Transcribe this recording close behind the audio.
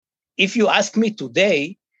if you ask me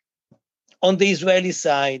today, on the Israeli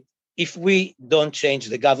side, if we don't change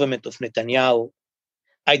the government of Netanyahu,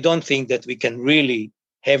 I don't think that we can really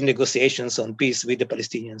have negotiations on peace with the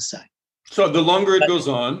Palestinian side. So the longer it goes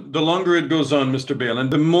on, Mr. Balin,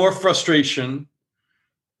 the more frustration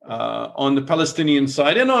on the Palestinian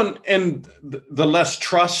side and the less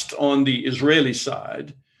trust on the Israeli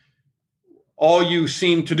side. All you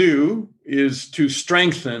seem to do is to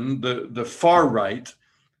strengthen the far right,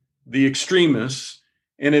 the extremists,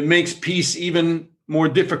 and it makes peace even more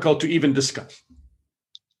difficult to even discuss.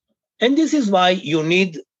 And this is why you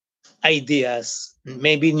need ideas,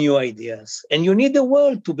 maybe new ideas, and you need the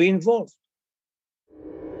world to be involved.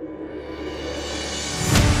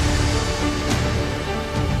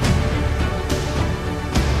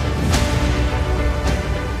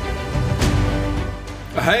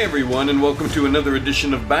 Hi, everyone, and welcome to another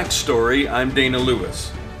edition of Backstory. I'm Dana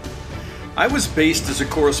Lewis. I was based as a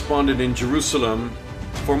correspondent in Jerusalem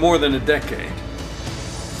for more than a decade.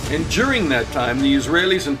 And during that time, the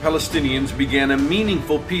Israelis and Palestinians began a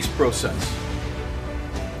meaningful peace process.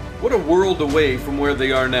 What a world away from where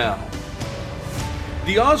they are now.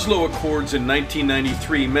 The Oslo Accords in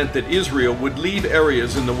 1993 meant that Israel would leave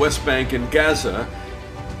areas in the West Bank and Gaza,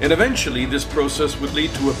 and eventually this process would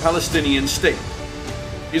lead to a Palestinian state.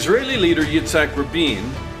 Israeli leader Yitzhak Rabin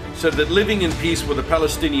said that living in peace with a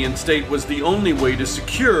Palestinian state was the only way to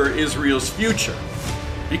secure Israel's future,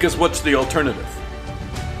 because what's the alternative?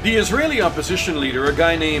 The Israeli opposition leader, a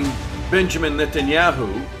guy named Benjamin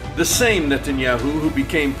Netanyahu, the same Netanyahu who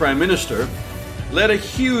became prime minister, led a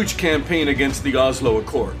huge campaign against the Oslo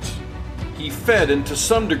Accords. He fed and to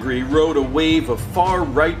some degree rode a wave of far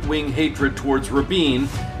right-wing hatred towards Rabin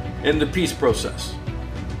and the peace process.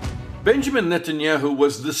 Benjamin Netanyahu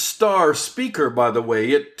was the star speaker, by the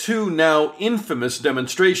way, at two now infamous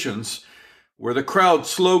demonstrations where the crowd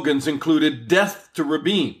slogans included "Death to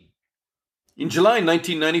Rabin." In July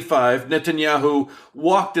 1995, Netanyahu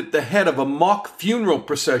walked at the head of a mock funeral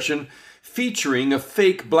procession featuring a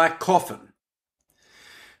fake black coffin.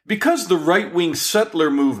 Because the right-wing settler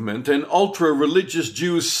movement and ultra-religious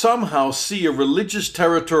Jews somehow see a religious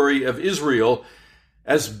territory of Israel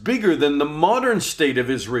as bigger than the modern state of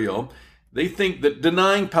Israel, they think that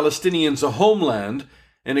denying Palestinians a homeland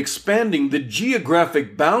and expanding the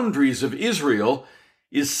geographic boundaries of Israel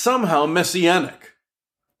is somehow messianic.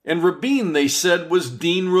 And Rabin, they said, was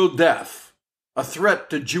Din Rodef, a threat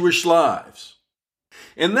to Jewish lives.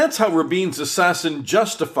 And that's how Rabin's assassin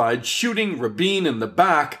justified shooting Rabin in the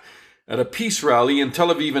back at a peace rally in Tel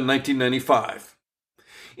Aviv in 1995.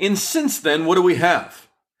 And since then, what do we have?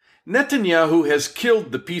 Netanyahu has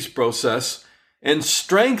killed the peace process and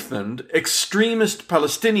strengthened extremist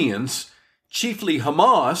Palestinians, chiefly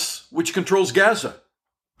Hamas, which controls Gaza.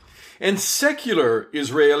 And secular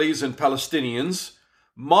Israelis and Palestinians,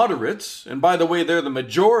 moderates, and by the way, they're the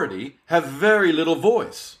majority, have very little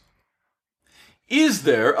voice. Is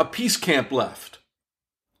there a peace camp left?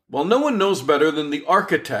 Well, no one knows better than the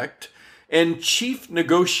architect and chief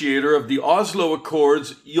negotiator of the Oslo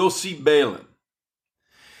Accords, Yossi Beilin.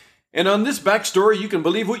 And on this backstory, you can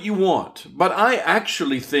believe what you want, but I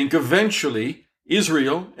actually think eventually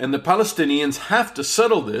Israel and the Palestinians have to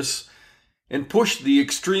settle this and push the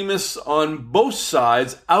extremists on both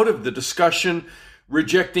sides out of the discussion,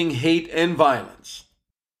 rejecting hate and violence.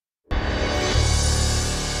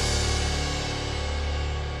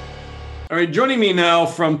 All right, joining me now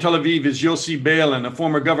from Tel Aviv is Yossi Beilin, a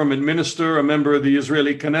former government minister, a member of the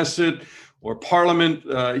Israeli Knesset, or parliament.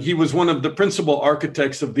 He was one of the principal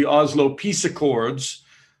architects of the Oslo Peace Accords,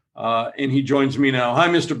 and he joins me now. Hi,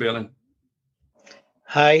 Mr. Beilin.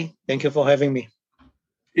 Hi, thank you for having me.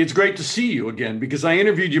 It's great to see you again, because I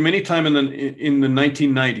interviewed you many times in the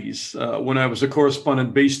 1990s when I was a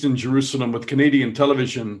correspondent based in Jerusalem with Canadian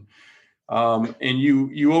television, and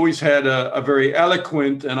you always had a very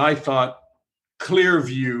eloquent and I thought clear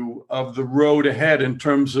view of the road ahead in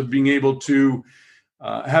terms of being able to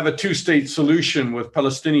have a two-state solution with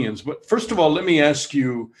Palestinians. But first of all, let me ask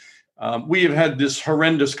you, we have had this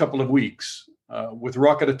horrendous couple of weeks with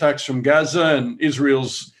rocket attacks from Gaza and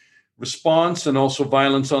Israel's response and also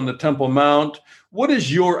violence on the Temple Mount. What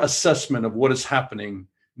is your assessment of what is happening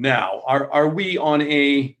now? Are we on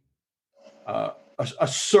a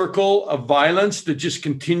circle of violence that just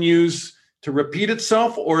continues to repeat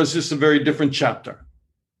itself, or is this a very different chapter?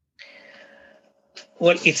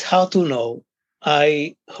 Well, it's hard to know.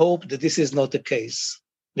 I hope that this is not the case,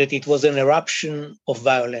 that it was an eruption of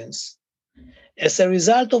violence as a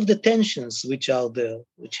result of the tensions which are there,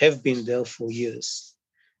 which have been there for years.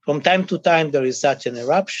 From time to time, there is such an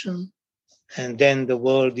eruption, and then the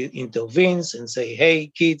world intervenes and say, hey,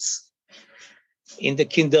 kids, in the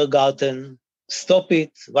kindergarten, stop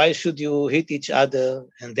it. Why should you hit each other?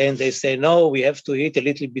 And then they say, no, we have to hit a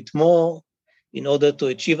little bit more in order to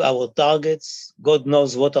achieve our targets. God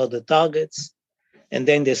knows what are the targets. And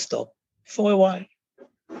then they stop for a while.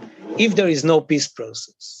 If there is no peace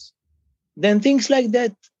process, then things like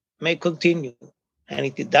that may continue. And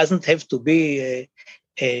it doesn't have to be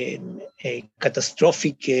a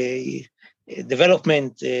catastrophic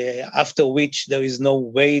development after which there is no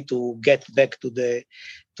way to get back to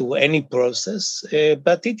any process.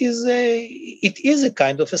 But it is a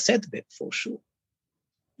kind of a setback for sure.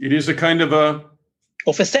 It is a kind of a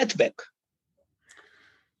setback.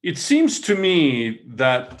 It seems to me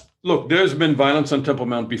that, look, there's been violence on Temple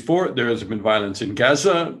Mount before. There has been violence in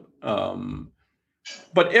Gaza.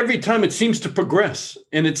 But every time it seems to progress.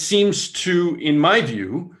 And it seems to, in my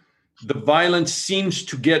view, the violence seems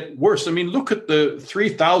to get worse. I mean, look at the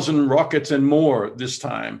 3,000 rockets and more this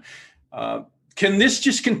time. Can this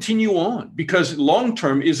just continue on? Because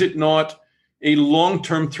long-term, is it not a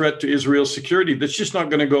long-term threat to Israel's security that's just not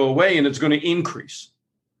going to go away and it's going to increase?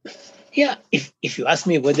 Yeah, if you ask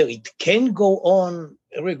me whether it can go on,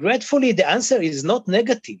 regretfully, the answer is not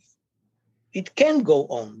negative. It can go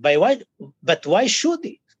on, but why should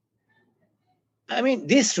it? I mean,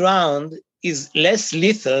 this round is less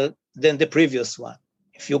lethal than the previous one,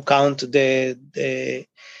 if you count the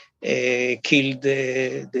killed,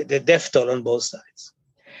 the death toll on both sides.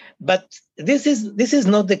 But this is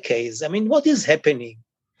not the case. I mean, what is happening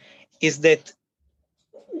is that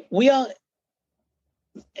we are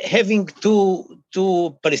having two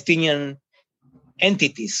Palestinian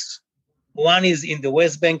entities. One is in the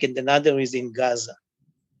West Bank and another is in Gaza.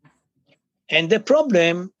 And the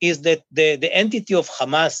problem is that the entity of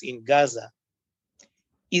Hamas in Gaza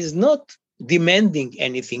is not demanding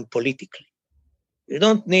anything politically.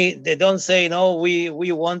 They don't say, no, we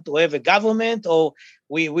want to have a government, or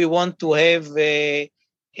we want to have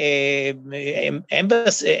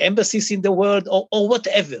embassies in the world, or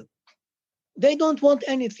whatever. They don't want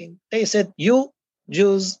anything. They said, you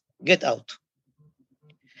Jews, get out.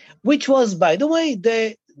 Which was, by the way,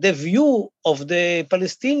 the view of the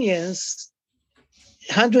Palestinians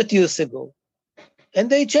 100 years ago. And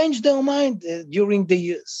they changed their mind during the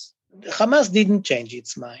years. Hamas didn't change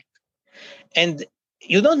its mind. And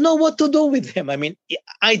you don't know what to do with them. I mean,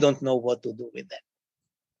 I don't know what to do with them.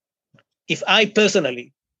 If I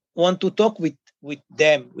personally want to talk with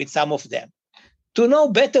them, with some of them, to know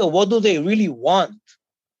better what do they really want,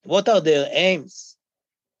 what are their aims,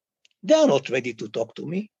 they are not ready to talk to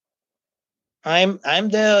me. I'm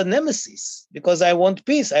their nemesis because I want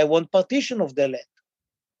peace. I want partition of the land.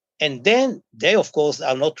 And then they, of course,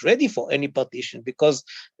 are not ready for any partition because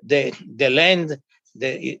the land,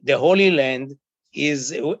 the Holy Land,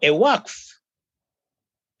 is a waqf.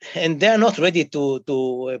 And they're not ready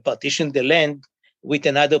to partition the land with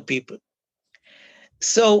another people.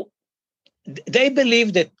 So they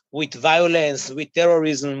believe that with violence, with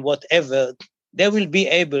terrorism, whatever, they will be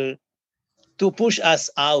able to push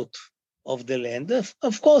us out of the land.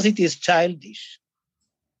 Of course, it is childish.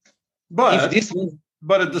 But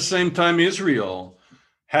at the same time, Israel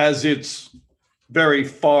has its very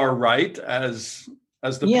far right, as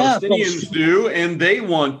the Palestinians do, and they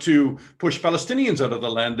want to push Palestinians out of the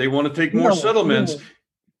land. They want to take more settlements. No.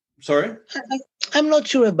 Sorry? I'm not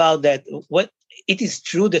sure about that. It is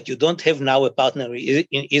true that you don't have now a partner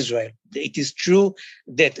in Israel. It is true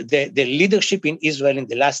that the leadership in Israel in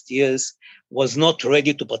the last years was not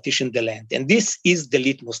ready to partition the land. And this is the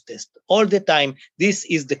litmus test. All the time, this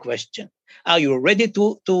is the question. Are you ready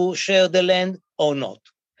to share the land or not?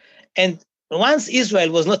 And once Israel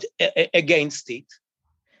was not against it,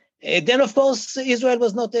 then, of course, Israel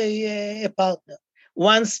was not a partner.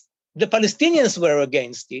 Once the Palestinians were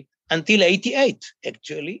against it, until 88,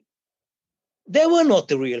 actually, they were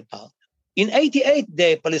not a real partner. In 88,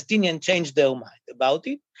 the Palestinians changed their mind about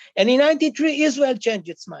it. And in 93, Israel changed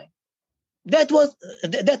its mind. That's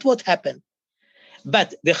what happened.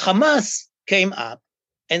 But the Hamas came up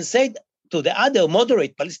and said to the other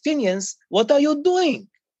moderate Palestinians, what are you doing?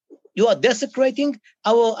 You are desecrating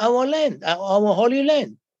our land, our holy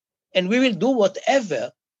land. And we will do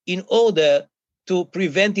whatever in order to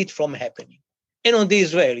prevent it from happening. And on the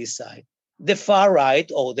Israeli side, the far right,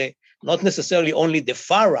 or not necessarily only the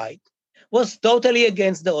far right, was totally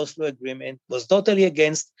against the Oslo Agreement, was totally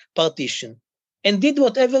against partition, and did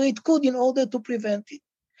whatever it could in order to prevent it.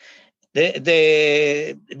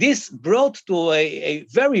 This brought to a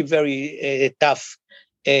very, very tough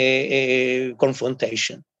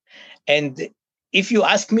confrontation. And if you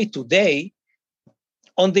ask me today,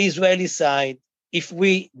 on the Israeli side, if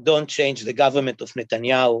we don't change the government of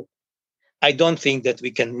Netanyahu, I don't think that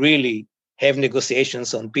we can really have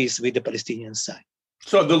negotiations on peace with the Palestinian side.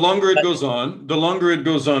 So the longer it goes on,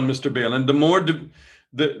 Mr. Balin,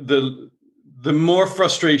 the more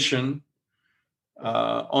frustration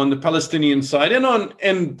on the Palestinian side,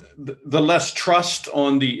 and the less trust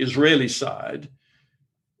on the Israeli side.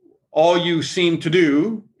 All you seem to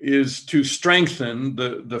do is to strengthen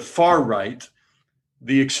the far right,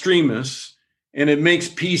 the extremists, and it makes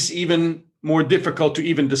peace even more difficult to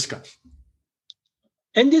even discuss.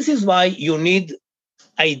 And this is why you need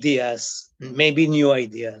ideas, maybe new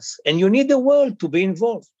ideas, and you need the world to be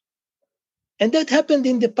involved. And that happened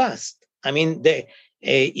in the past. I mean,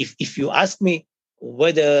 if you ask me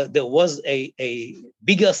whether there was a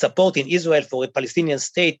bigger support in Israel for a Palestinian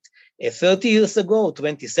state 30 years ago,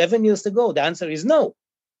 27 years ago, the answer is no.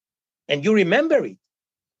 And you remember it.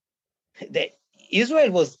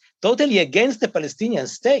 Israel was totally against the Palestinian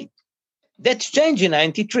state. That changed in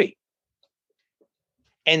 1993.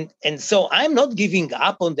 And so I'm not giving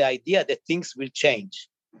up on the idea that things will change.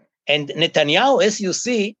 And Netanyahu, as you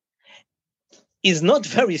see, is not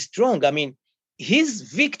very strong. I mean, his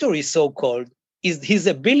victory, so-called, is his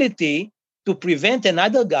ability to prevent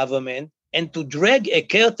another government and to drag a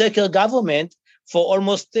caretaker government for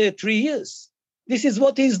almost 3 years. This is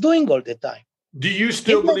what he's doing all the time. Do you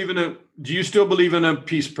still believe in a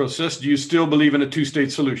peace process? Do you still believe in a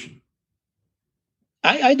two-state solution?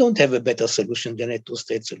 I don't have a better solution than a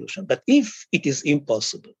two-state solution. But if it is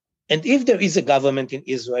impossible, and if there is a government in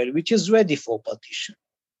Israel which is ready for partition,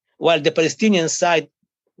 while the Palestinian side,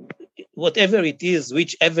 whatever it is,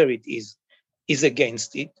 whichever it is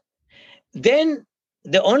against it, then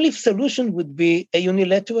the only solution would be a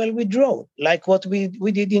unilateral withdrawal, like what we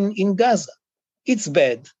did in Gaza. It's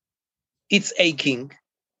bad. It's aching.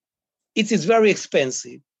 It is very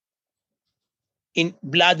expensive in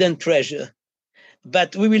blood and treasure.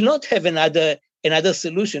 But we will not have another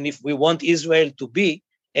solution if we want Israel to be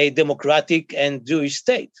a democratic and Jewish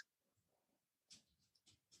state.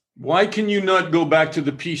 Why can you not go back to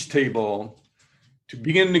the peace table to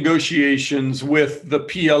begin negotiations with the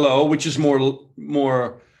PLO, which is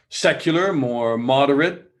more secular, more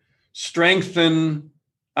moderate, strengthen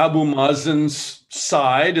Abu Mazen's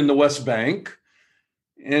side in the West Bank,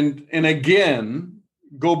 and again,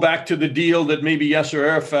 go back to the deal that maybe Yasser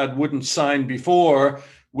Arafat wouldn't sign before,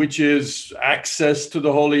 which is access to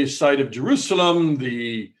the holy site of Jerusalem,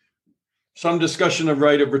 some discussion of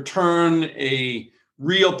right of return, a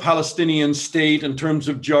real Palestinian state in terms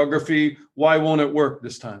of geography. Why won't it work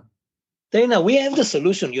this time? Dana, we have the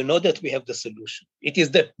solution. You know that we have the solution. It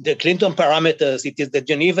is the Clinton parameters. It is the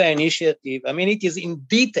Geneva Initiative. I mean, it is in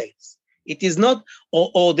details. It is not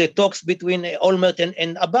or the talks between Olmert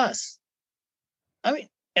and Abbas. I mean,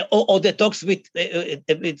 or the talks with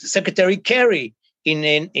Secretary Kerry in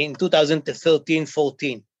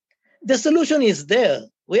 2013-14. The solution is there.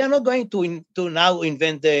 We are not going to now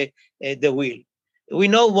invent the wheel. We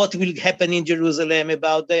know what will happen in Jerusalem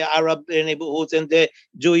about the Arab neighborhoods and the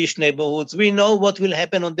Jewish neighborhoods. We know what will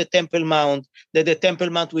happen on the Temple Mount, that the Temple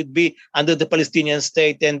Mount would be under the Palestinian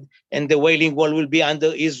state and the Wailing Wall will be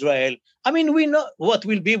under Israel. I mean, we know what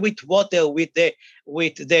will be with water, with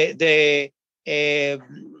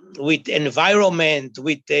environment,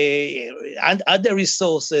 with and other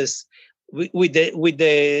resources,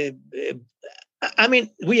 I mean,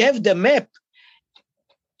 we have the map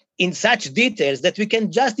in such details that we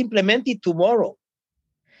can just implement it tomorrow.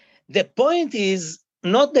 The point is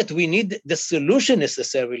not that we need the solution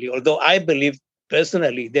necessarily, although I believe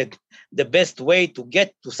personally that the best way to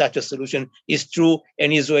get to such a solution is through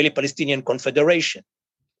an Israeli-Palestinian confederation.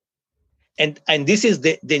 And this is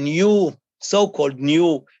the new, so-called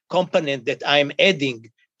new component that I'm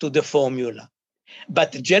adding to the formula.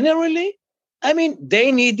 But generally, I mean,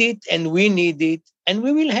 they need it and we need it and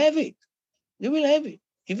we will have it. We will have it.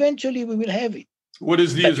 Eventually, we will have it. What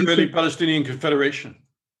is the Israeli-Palestinian Confederation?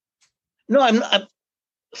 No, I'm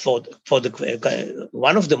for the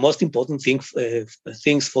one of the most important things for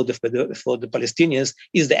the Palestinians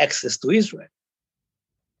is the access to Israel,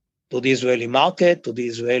 to the Israeli market, to the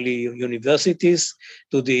Israeli universities,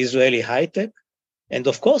 to the Israeli high tech, and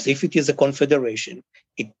of course, if it is a confederation,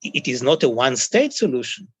 it is not a one-state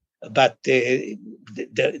solution, but there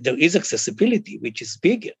is accessibility, which is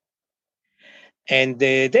bigger. And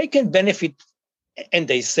they can benefit, and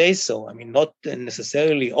they say so. I mean, not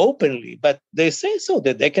necessarily openly, but they say so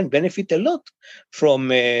that they can benefit a lot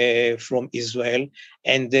from Israel.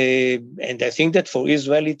 And I think that for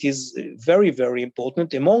Israel, it is very, very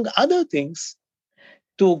important, among other things,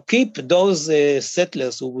 to keep those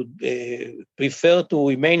settlers who would prefer to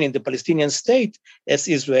remain in the Palestinian state as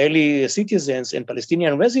Israeli citizens and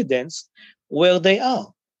Palestinian residents where they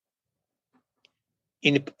are.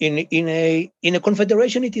 In a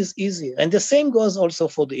confederation, it is easier. And the same goes also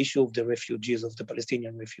for the issue of the refugees, of the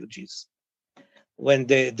Palestinian refugees. When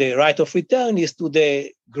the right of return is to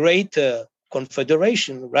the greater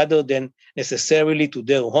confederation rather than necessarily to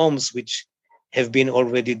their homes, which have been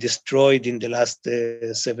already destroyed in the last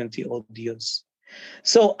 70 odd years.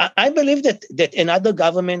 So I believe that another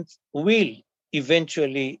government will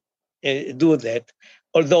eventually do that,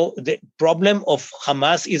 although the problem of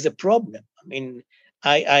Hamas is a problem. I mean,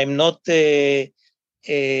 I'm not dismissing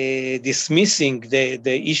the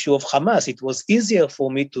issue of Hamas. It was easier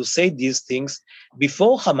for me to say these things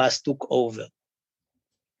before Hamas took over,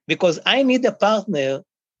 because I need a partner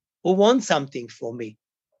who wants something for me.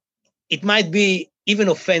 It might be even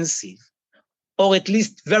offensive, or at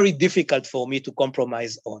least very difficult for me to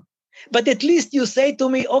compromise on. But at least you say to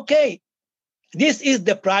me, okay, this is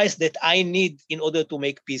the price that I need in order to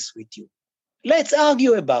make peace with you. Let's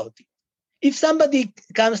argue about it. If somebody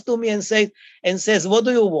comes to me and says, what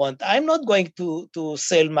do you want? I'm not going to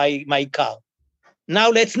sell my car. Now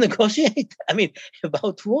let's negotiate. I mean,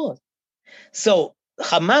 about what? So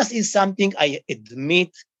Hamas is something I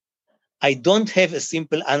admit I don't have a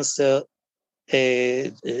simple answer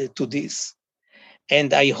to this.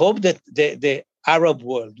 And I hope that the Arab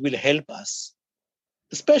world will help us,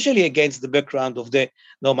 especially against the background of the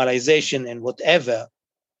normalization and whatever,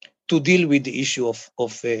 to deal with the issue of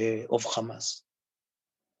Hamas.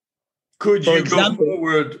 Could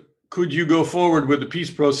you go forward with the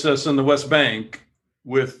peace process in the West Bank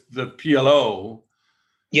with the PLO?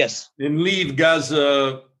 Yes. And leave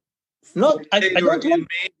Gaza I don't want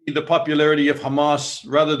maybe the popularity of Hamas,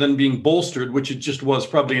 rather than being bolstered, which it just was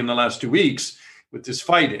probably in the last 2 weeks with this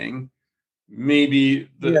fighting, maybe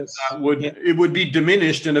it would be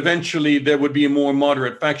diminished, and eventually there would be a more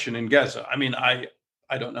moderate faction in Gaza. I mean, I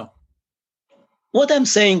don't know. What I'm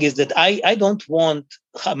saying is that I don't want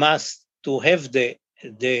Hamas to have the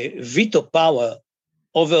veto power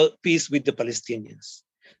over peace with the Palestinians.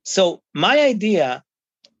 So my idea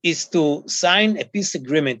is to sign a peace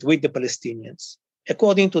agreement with the Palestinians,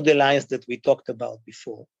 according to the lines that we talked about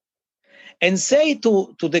before, and say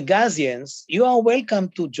to the Gazians, you are welcome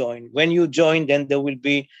to join. When you join, then there will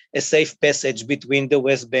be a safe passage between the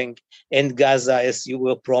West Bank and Gaza, as you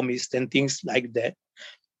were promised, and things like that.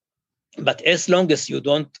 But as long as you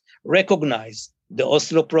don't recognize the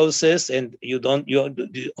Oslo process, and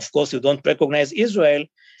of course you don't recognize Israel,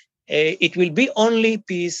 it will be only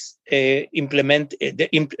peace the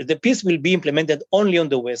peace will be implemented only on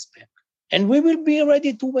the West Bank, and we will be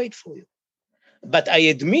ready to wait for you. But I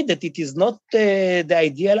admit that it is not the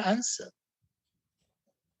ideal answer.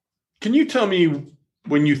 Can you tell me,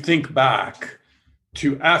 when you think back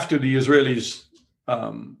to after the Israelis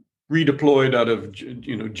redeployed out of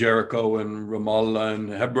Jericho and Ramallah and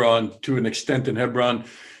Hebron, to an extent in Hebron,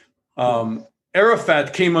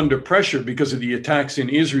 Arafat came under pressure because of the attacks in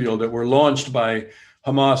Israel that were launched by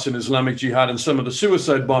Hamas and Islamic Jihad and some of the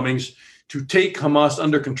suicide bombings to take Hamas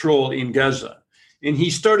under control in Gaza. And he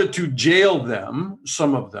started to jail them,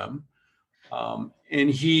 some of them, and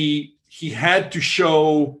he had to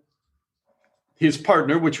show his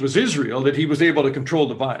partner, which was Israel, that he was able to control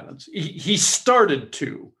the violence. He started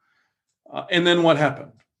to. And then what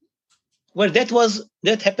happened? Well, that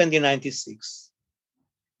happened in 1996,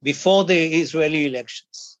 before the Israeli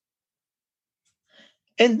elections.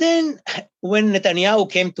 And then when Netanyahu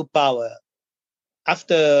came to power,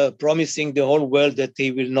 after promising the whole world that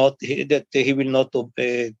he will not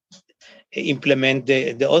implement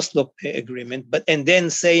the Oslo agreement, and then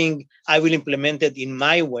saying, I will implement it in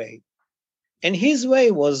my way. And his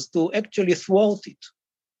way was to actually thwart it.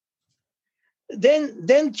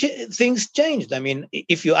 Then things changed. I mean,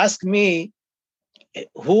 if you ask me,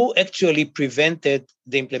 who actually prevented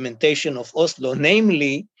the implementation of Oslo,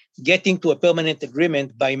 namely getting to a permanent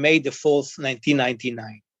agreement by May the 4th,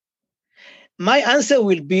 1999? My answer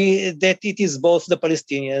will be that it is both the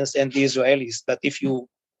Palestinians and the Israelis. But if you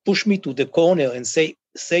push me to the corner and say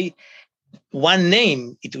one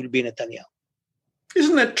name, it will be Netanyahu.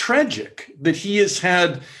 Isn't that tragic that he has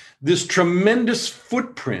had this tremendous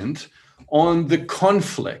footprint on the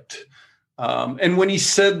conflict? And when he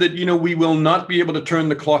said that, we will not be able to turn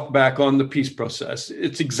the clock back on the peace process,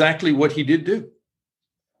 it's exactly what he did do.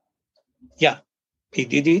 Yeah, he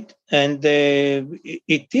did it. And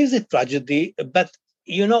it is a tragedy. But,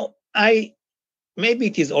 maybe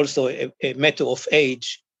it is also a matter of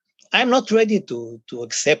age. I'm not ready to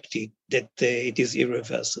accept it, that it is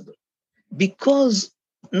irreversible. Because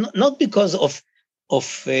not because of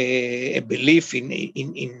a belief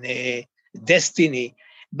in destiny,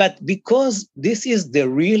 but because this is the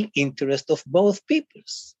real interest of both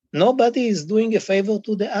peoples. Nobody is doing a favor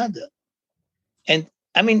to the other. And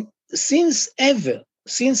I mean, since ever,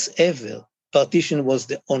 partition was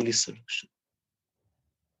the only solution.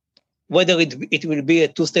 Whether it will be a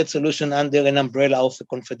two-state solution under an umbrella of a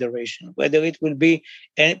confederation, whether it will be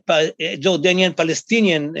a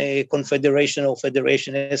Jordanian-Palestinian confederation or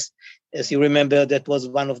federation, as you remember, that was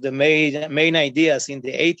one of the main ideas in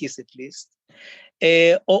the 80s at least,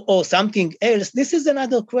 or something else, this is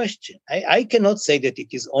another question. I cannot say that it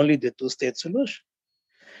is only the two-state solution.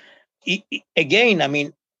 Again, I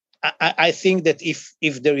mean, I think that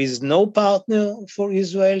if there is no partner for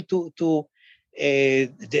Israel to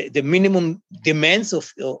the minimum demands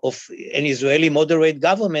of an Israeli moderate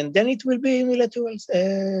government, then it will be a unilateral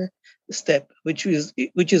step, which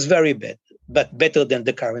is very bad, but better than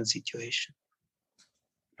the current situation.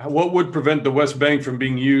 What would prevent the West Bank from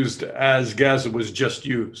being used as Gaza was just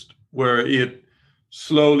used, where it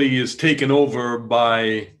slowly is taken over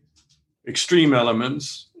by extreme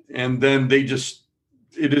elements, and then it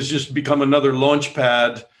has just become another launch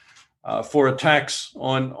pad for attacks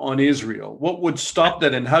on Israel? What would stop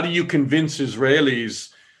that? And how do you convince Israelis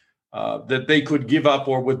that they could give up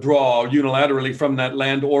or withdraw unilaterally from that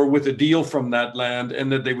land or with a deal from that land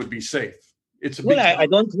and that they would be safe? It's a big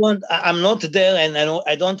I'm not there, and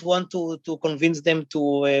I don't want to convince them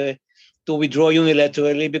to withdraw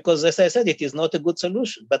unilaterally, because, as I said, it is not a good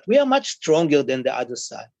solution. But we are much stronger than the other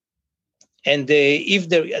side. And if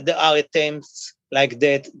there are attempts like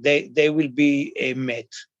that, they will be met.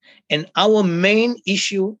 And our main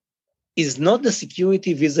issue is not the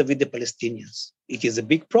security vis-a-vis the Palestinians. It is a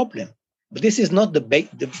big problem, but this is not the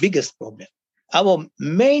biggest problem. Our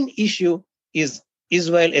main issue is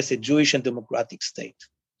Israel as a Jewish and democratic state.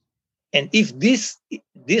 And if this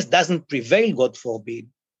doesn't prevail, God forbid,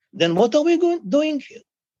 then what are we doing here?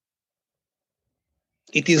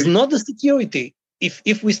 It is not the security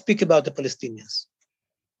if we speak about the Palestinians.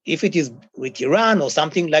 If it is with Iran or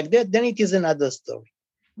something like that, then it is another story.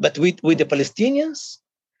 But with the Palestinians,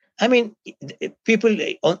 I mean, people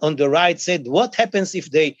on the right said, what happens if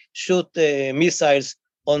they shoot missiles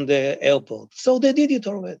on the airport? So they did it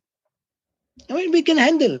already. I mean, we can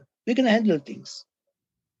handle things.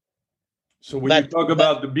 So when you talk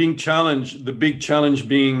about the big challenge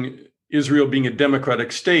being Israel being a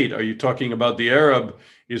democratic state, are you talking about the Arab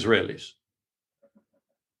Israelis?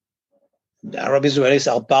 The Arab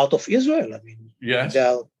Israelis are part of Israel. I mean, yes,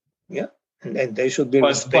 and they should be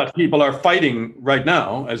respected. But people are fighting right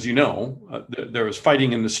now, as you know. There is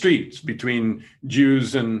fighting in the streets between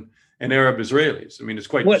Jews and Arab Israelis. I mean, it's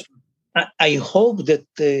quite. Well, I hope that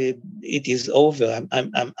it is over.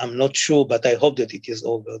 I'm not sure, but I hope that it is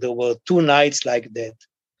over. There were 2 nights like that,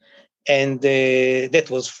 and that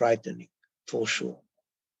was frightening for sure.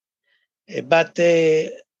 But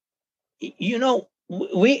you know,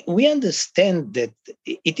 we understand that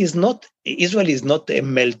Israel is not a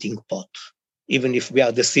melting pot, even if we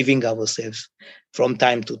are deceiving ourselves from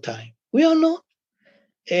time to time. We are not.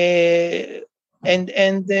 And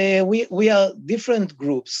we are different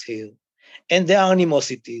groups here. And there are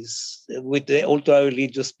animosities with the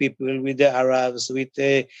ultra-religious people, with the Arabs, with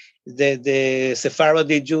the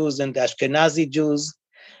Sephardi Jews and the Ashkenazi Jews.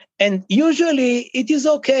 And usually it is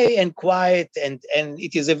okay and quiet, and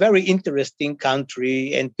it is a very interesting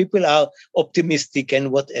country, and people are optimistic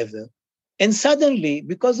and whatever. And suddenly,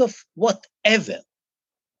 because of whatever,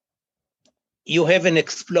 you have an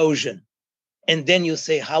explosion. And then you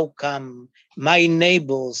say, how come my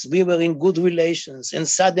neighbors, we were in good relations, and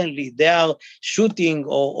suddenly they are shooting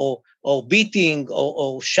or beating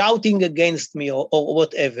or shouting against me or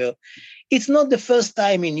whatever? It's not the first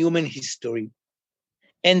time in human history.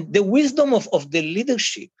 And the wisdom of the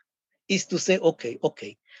leadership is to say,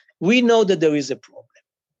 okay, we know that there is a problem.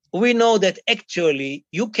 We know that actually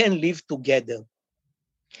you can live together.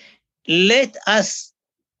 Let us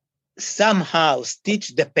somehow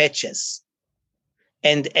stitch the patches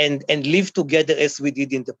and live together as we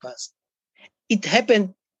did in the past. It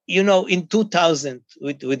happened, in 2000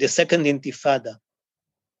 with the second Intifada,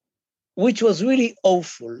 which was really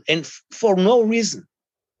awful, and for no reason.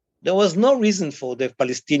 There was no reason for the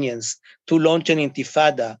Palestinians to launch an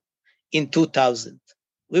Intifada in 2000.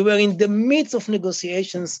 We were in the midst of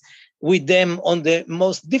negotiations with them on the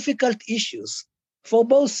most difficult issues for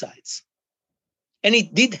both sides. And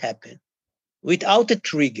it did happen without a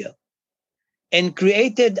trigger, and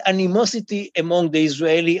created animosity among the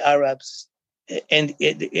Israeli Arabs and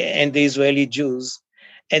the Israeli Jews.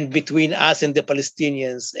 and between us and the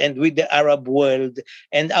Palestinians and with the Arab world,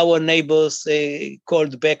 and our neighbors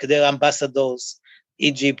called back their ambassadors,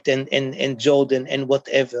 Egypt and Jordan and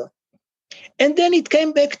whatever. And then it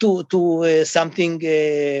came back to something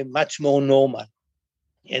much more normal.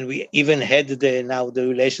 And we even had now the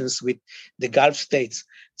relations with the Gulf states.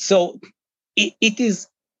 So it is,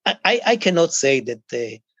 I cannot say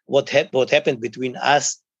that what happened between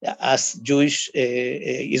us Jewish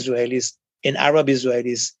Israelis and Arab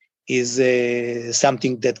Israelis is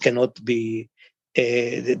something that cannot be,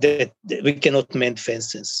 that we cannot mend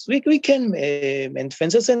fences. We can mend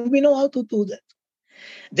fences, and we know how to do that.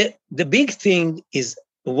 The big thing is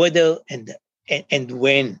whether and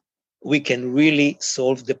when we can really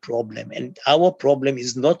solve the problem. And our problem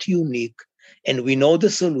is not unique, and we know the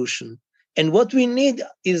solution. And what we need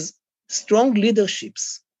is strong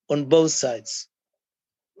leaderships on both sides.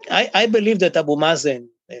 I believe that Abu Mazen,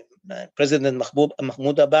 President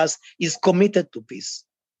Mahmoud Abbas, is committed to peace.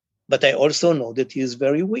 But I also know that he is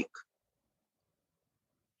very weak.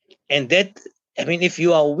 And that, I mean, if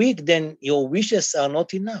you are weak, then your wishes are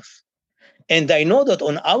not enough. And I know that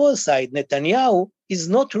on our side, Netanyahu is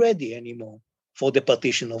not ready anymore for the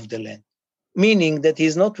partition of the land, meaning that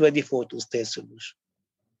he's not ready for a two-state solution.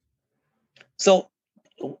 So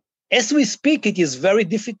as we speak, it is very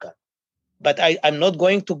difficult, but I'm not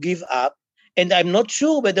going to give up, and I'm not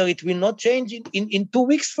sure whether it will not change in 2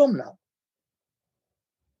 weeks from now.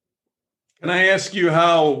 Can I ask you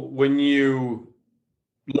how, when you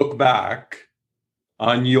look back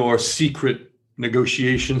on your secret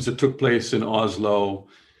negotiations that took place in Oslo,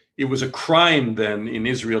 it was a crime then in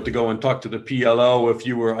Israel to go and talk to the PLO. If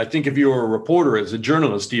you were a reporter, as a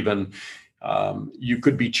journalist even, you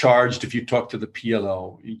could be charged if you talked to the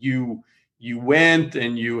PLO. You went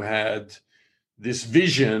and you had this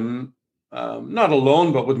vision, not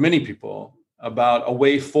alone, but with many people, about a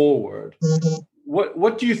way forward. Mm-hmm.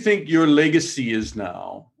 What do you think your legacy is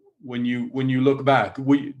now when you look back?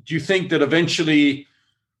 Do you think that eventually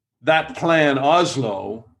that plan,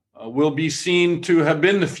 Oslo, will be seen to have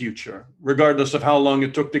been the future, regardless of how long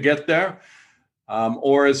it took to get there?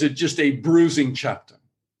 Or is it just a bruising chapter?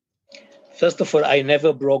 First of all, I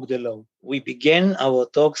never broke the law. We began our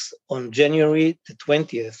talks on January the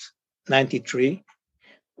 20th, 93,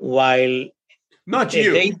 while... Not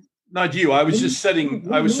you. I was just setting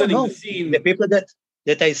the scene. The people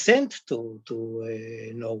that I sent to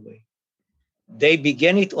Norway, they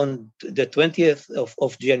began it on the 20th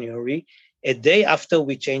of January, a day after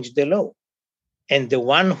we changed the law. And the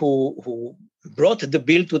one who brought the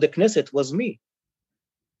bill to the Knesset was me.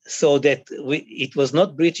 So that it was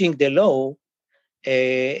not breaching the law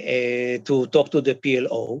to talk to the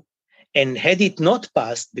PLO. And had it not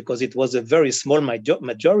passed, because it was a very small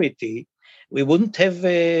majority, we wouldn't have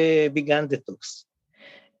begun the talks.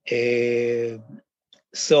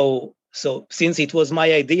 So since it was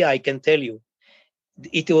my idea, I can tell you,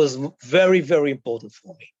 it was very, very important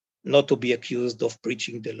for me not to be accused of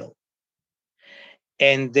breaching the law.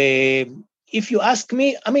 And if you ask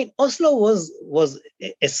me, I mean, Oslo was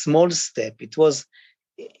a small step. It was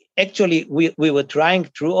actually, we were trying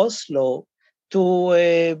through Oslo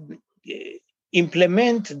to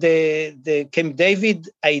implement the Camp David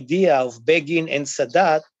idea of Begin and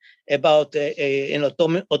Sadat about an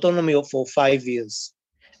autonomy for 5 years,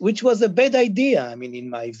 which was a bad idea, I mean, in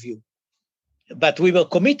my view. But we were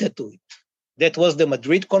committed to it. That was the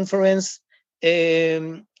Madrid conference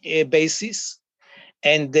basis.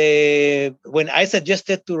 And when I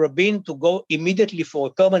suggested to Rabin to go immediately for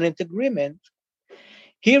a permanent agreement,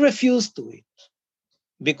 he refused to it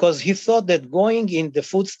because he thought that going in the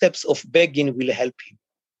footsteps of Begin will help him,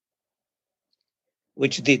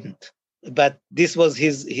 which didn't. But this was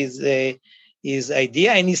his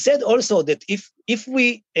idea. And he said also that if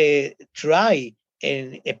we try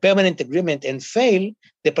a permanent agreement and fail,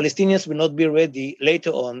 the Palestinians will not be ready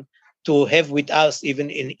later on to have with us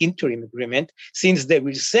even an interim agreement, since they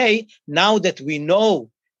will say, now that we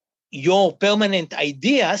know your permanent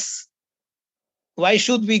ideas, why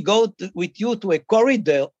should we go with you to a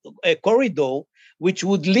corridor which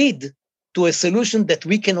would lead to a solution that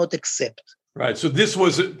we cannot accept? Right. So this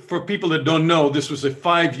was, for people that don't know, this was a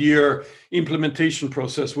 5-year implementation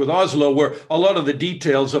process with Oslo, where a lot of the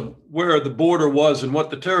details of where the border was and what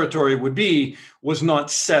the territory would be was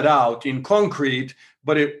not set out in concrete,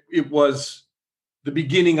 but it was the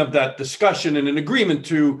beginning of that discussion and an agreement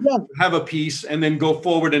to have a peace and then go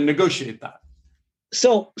forward and negotiate that.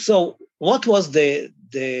 So what was the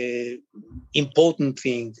important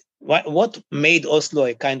thing? What made Oslo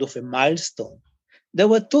a kind of a milestone? There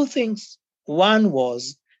were two things. One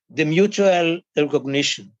was the mutual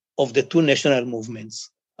recognition of the two national movements,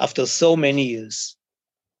 after so many years.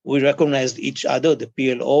 We recognized each other, the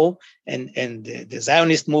PLO and the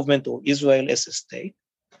Zionist movement or Israel as a state.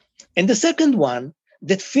 And the second one,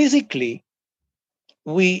 that physically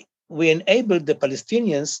we enabled the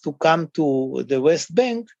Palestinians to come to the West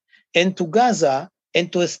Bank and to Gaza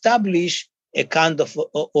and to establish a kind of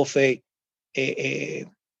a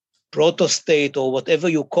proto-state or whatever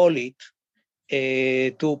you call it,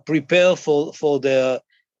 to prepare for the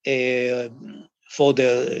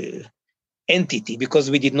entity, because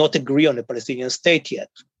we did not agree on a Palestinian state yet.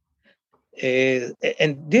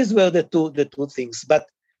 And these were the two things. But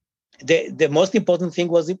the most important thing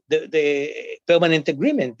was the permanent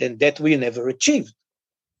agreement, and that we never achieved.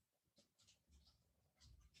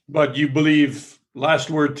 But you believe, last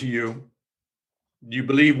word to you, you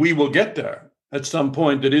believe we will get there at some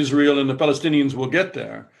point, that Israel and the Palestinians will get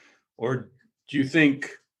there? Or do you think...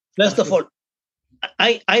 First of all,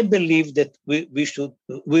 I believe that we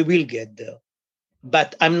will get there,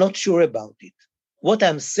 but I'm not sure about it. What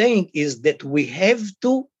I'm saying is that we have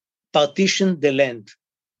to partition the land.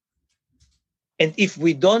 And if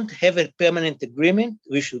we don't have a permanent agreement,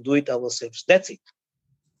 we should do it ourselves. That's it.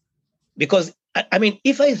 Because, I mean,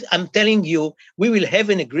 if I'm telling you we will have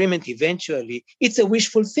an agreement eventually, it's a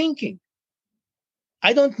wishful thinking.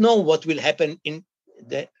 I don't know what will happen in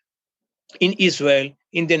Israel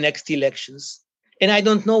in the next elections. And I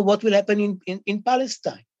don't know what will happen in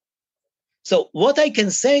Palestine. So what I can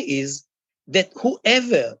say is that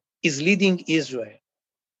whoever is leading Israel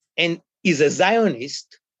and is a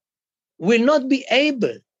Zionist will not be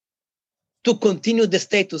able to continue the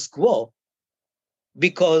status quo,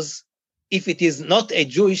 because if it is not a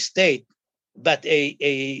Jewish state, but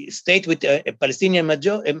a state with a Palestinian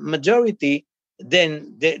majority,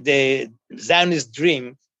 then the Zionist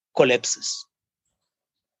dream collapses.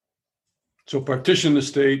 So partition the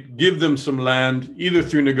state, give them some land, either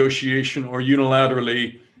through negotiation or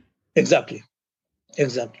unilaterally. Exactly.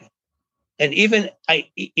 And even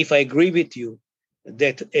if I agree with you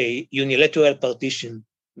that a unilateral partition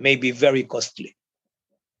may be very costly.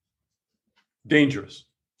 Dangerous.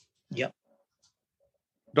 Yeah.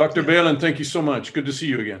 Dr. Bailyn, thank you so much. Good to see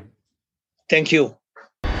you again. Thank you.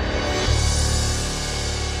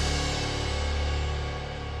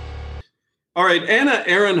 All right, Anna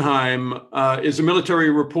Ehrenheim is a military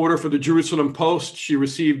reporter for the Jerusalem Post. She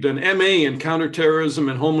received an MA in counterterrorism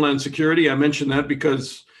and homeland security. I mention that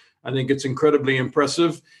because I think it's incredibly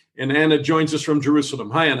impressive. And Anna joins us from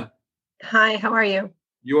Jerusalem. Hi, Anna. Hi, how are you?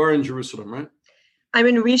 You are in Jerusalem, right? I'm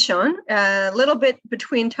in Rishon, a little bit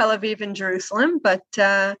between Tel Aviv and Jerusalem, but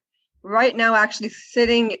right now actually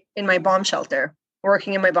sitting in my bomb shelter,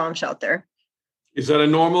 working in my bomb shelter. Is that a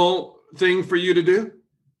normal thing for you to do?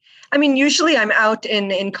 I mean, usually I'm out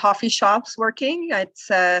in coffee shops working.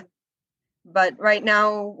 But right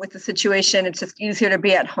now with the situation, it's just easier to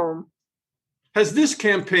be at home. Has this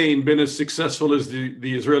campaign been as successful as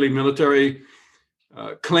the Israeli military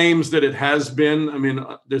claims that it has been? I mean,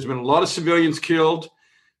 there's been a lot of civilians killed.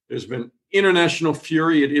 There's been international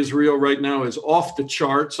fury at Israel right now is off the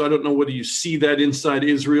charts. I don't know whether you see that inside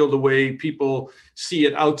Israel the way people see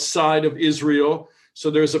it outside of Israel. So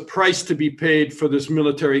there's a price to be paid for this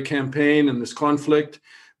military campaign and this conflict.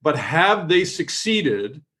 But have they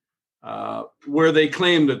succeeded where they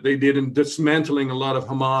claim that they did in dismantling a lot of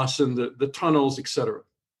Hamas and the tunnels, et cetera?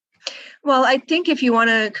 Well, I think if you want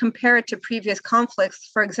to compare it to previous conflicts,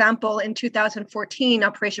 for example, in 2014,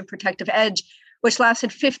 Operation Protective Edge, which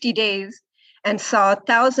lasted 50 days and saw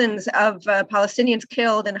thousands of Palestinians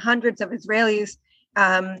killed and hundreds of Israelis,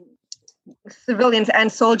 civilians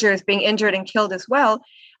and soldiers being injured and killed as well.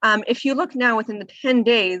 If you look now within the 10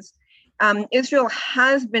 days, Israel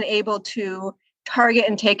has been able to target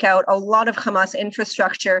and take out a lot of Hamas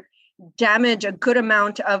infrastructure, damage a good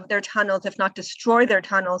amount of their tunnels, if not destroy their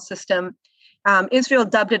tunnel system. Israel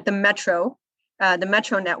dubbed it the metro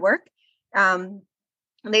network.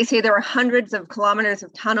 They say there were hundreds of kilometers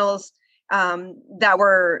of tunnels that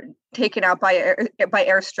were taken out by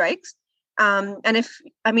airstrikes.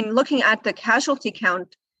 Looking at the casualty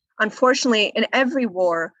count, unfortunately, in every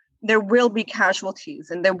war, there will be casualties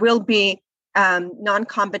and there will be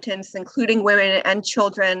non-combatants, including women and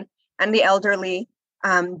children and the elderly,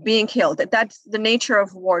 being killed. That's the nature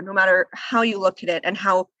of war, no matter how you look at it and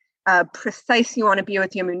how precise you want to be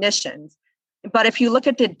with your munitions. But if you look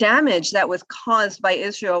at the damage that was caused by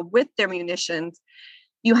Israel with their munitions,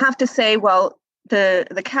 you have to say, well,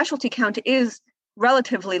 the casualty count is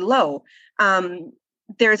relatively low.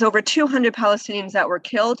 There's over 200 Palestinians that were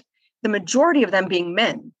killed, the majority of them being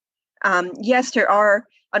men. Yes, there are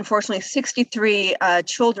unfortunately 63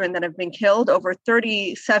 children that have been killed, over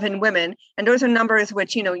 37 women. And those are numbers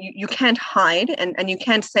which, you can't hide and you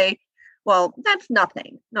can't say, well, that's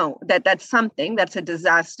nothing. No, that's something. That's a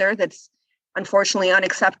disaster. That's unfortunately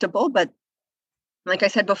unacceptable. But like I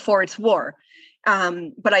said before, it's war.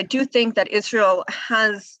 But I do think that Israel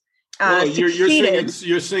has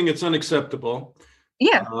you're saying it's unacceptable.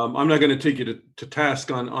 Yeah. I'm not going to take you to task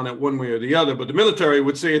on it one way or the other, but the military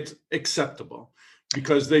would say it's acceptable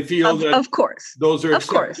because they feel that, of course, those are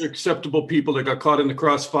acceptable people that got caught in the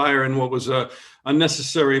crossfire in what was a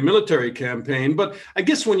unnecessary military campaign. But I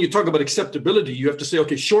guess when you talk about acceptability, you have to say,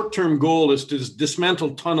 okay, short-term goal is to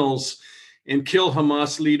dismantle tunnels and kill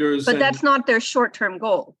Hamas leaders. But that's not their short-term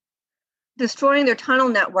goal. Destroying their tunnel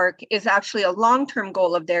network is actually a long-term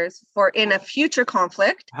goal of theirs for in a future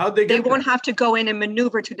conflict. They won't have to go in and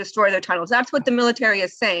maneuver to destroy their tunnels. That's what the military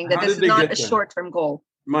is saying, that this is not a short-term goal.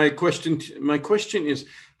 My question is,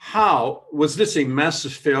 how was this a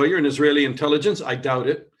massive failure in Israeli intelligence? I doubt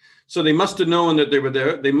it. So they must have known that they were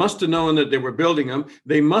there. They must have known that they were building them.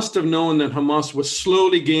 They must have known that Hamas was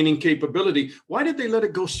slowly gaining capability. Why did they let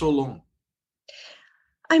it go so long?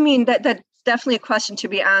 I mean, that's definitely a question to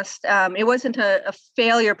be asked. It wasn't a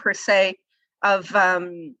failure per se of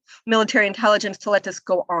military intelligence to let this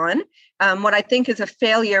go on. What I think is a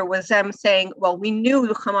failure was them saying, well, we knew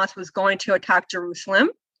Hamas was going to attack Jerusalem,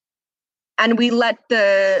 and we let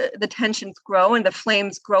the tensions grow and the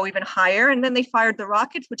flames grow even higher. And then they fired the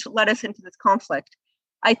rockets, which led us into this conflict.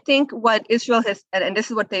 I think what Israel has, and this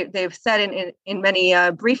is what they've said in many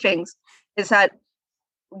briefings, is that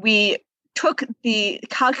we took the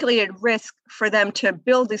calculated risk for them to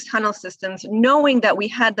build these tunnel systems, knowing that we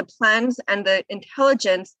had the plans and the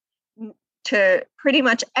intelligence to pretty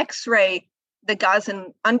much X-ray the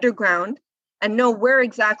Gazan underground and know where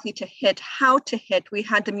exactly to hit, how to hit. We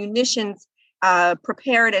had the munitions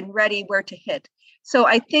prepared and ready where to hit. So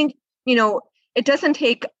I think, it doesn't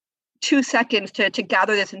take 2 seconds to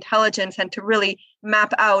gather this intelligence and to really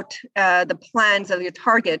map out the plans of your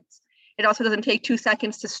targets. It also doesn't take 2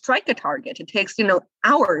 seconds to strike a target. It takes,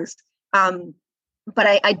 hours. But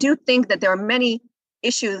I do think that there are many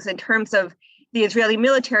issues in terms of the Israeli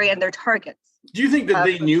military and their targets. Do you think that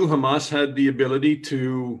they knew Hamas had the ability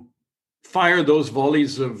to fire those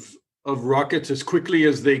volleys of rockets as quickly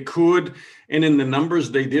as they could? And in the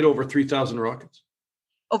numbers, they did over 3,000 rockets?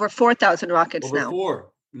 Over 4,000 rockets now. Over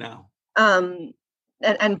 4 now.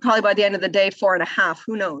 And probably by the end of the day, 4.5,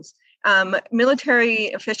 who knows?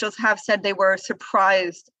 Military officials have said they were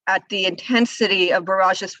surprised at the intensity of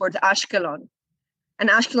barrages towards Ashkelon. And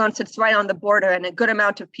Ashkelon sits right on the border, and a good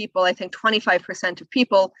amount of people, I think 25% of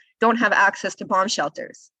people, don't have access to bomb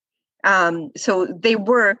shelters. So they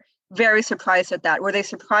were very surprised at that. Were they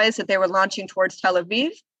surprised that they were launching towards Tel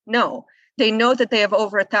Aviv? No. They know that they have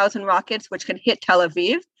over 1,000 rockets which can hit Tel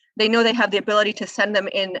Aviv. They know they have the ability to send them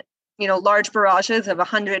in, large barrages of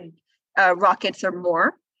 100 rockets or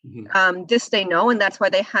more. Mm-hmm. This they know, and that's why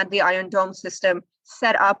they had the Iron Dome system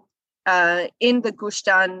set up in the Gush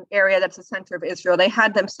Dan area. That's the center of Israel. They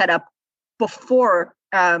had them set up before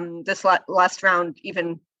this last round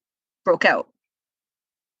even broke out.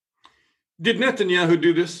 Did Netanyahu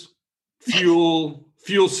do this? Fuel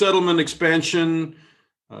settlement expansion,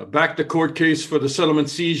 back the court case for the settlement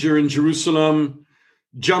seizure in Jerusalem,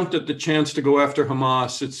 jumped at the chance to go after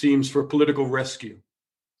Hamas, it seems, for political rescue.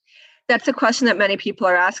 That's a question that many people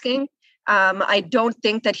are asking. I don't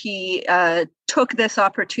think that he took this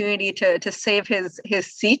opportunity to save his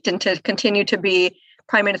seat and to continue to be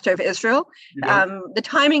Prime Minister of Israel. The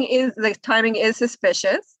timing is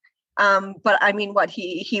suspicious. But I mean,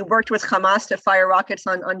 he worked with Hamas to fire rockets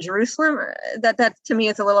on Jerusalem. That to me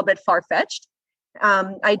is a little bit far-fetched.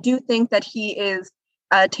 I do think that he is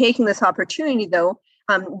taking this opportunity, though,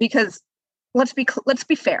 because let's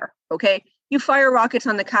be fair, okay? You fire rockets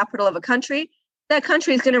on the capital of a country, that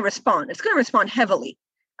country is going to respond. It's going to respond heavily,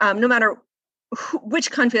 no matter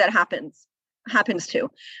which country that happens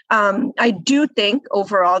to. I do think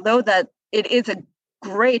overall, though, that it is a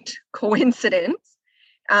great coincidence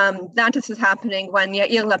that this is happening when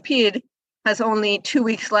Yair Lapid has only 2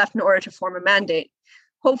 weeks left in order to form a mandate.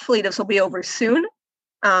 Hopefully this will be over soon,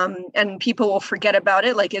 and people will forget about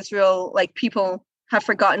it, like Israel, like people have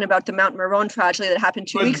forgotten about the Mount Meron tragedy that happened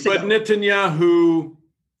 2 weeks ago. But Netanyahu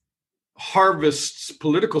harvests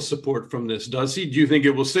political support from this, does he? Do you think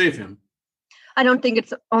it will save him? I don't think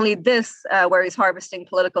it's only this where he's harvesting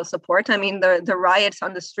political support. I mean, the riots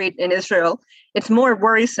on the street in Israel, it's more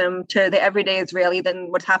worrisome to the everyday Israeli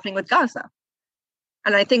than what's happening with Gaza.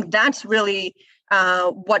 And I think that's really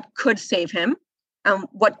what could save him,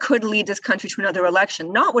 what could lead this country to another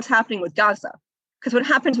election, not what's happening with Gaza. Because what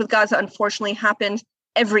happens with Gaza, unfortunately, happens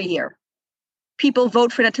every year. People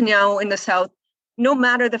vote for Netanyahu in the south, no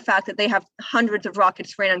matter the fact that they have hundreds of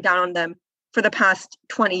rockets raining down on them for the past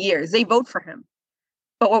 20 years. They vote for him.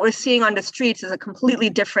 But what we're seeing on the streets is a completely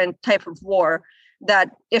different type of war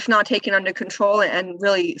that, if not taken under control and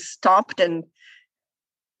really stopped, and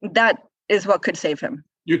that is what could save him.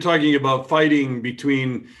 You're talking about fighting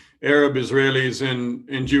between Arab Israelis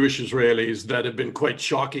and Jewish Israelis that have been quite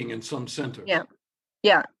shocking in some centers.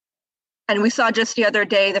 Yeah. And we saw just the other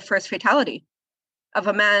day the first fatality of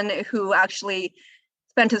a man who actually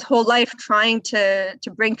spent his whole life trying to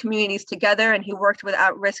bring communities together, and he worked with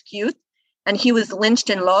at-risk youth, and he was lynched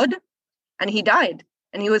in Lod, and he died,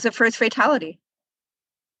 and he was the first fatality.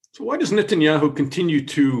 So why does Netanyahu continue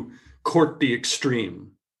to court the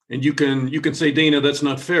extreme? And you can say, Dana, that's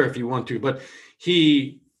not fair if you want to, but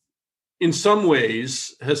he, in some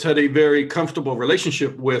ways, has had a very comfortable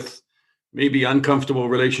relationship with, maybe uncomfortable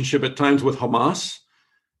relationship at times with Hamas,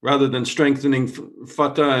 rather than strengthening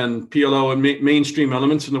Fatah and PLO and mainstream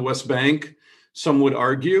elements in the West Bank, some would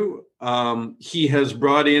argue. He has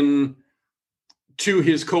brought in to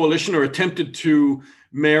his coalition, or attempted to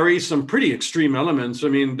marry, some pretty extreme elements. I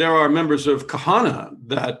mean, there are members of Kahana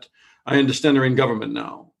that I understand are in government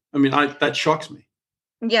now. I mean, that shocks me.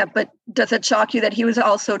 Yeah, but does it shock you that he was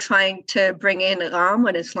also trying to bring in Ram,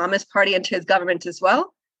 an Islamist party, into his government as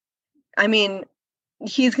well? I mean,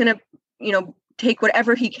 he's going to, take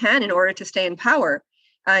whatever he can in order to stay in power.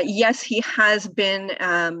 Yes, he has been,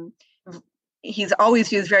 he's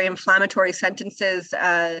always used very inflammatory sentences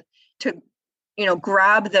to,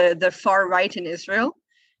 grab the far right in Israel,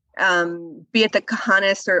 be it the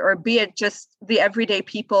Kahanists or be it just the everyday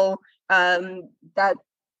people that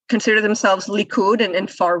consider themselves Likud and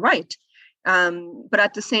far right. But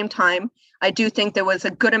at the same time, I do think there was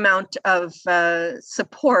a good amount of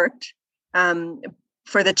support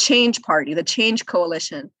for the Change Party, the Change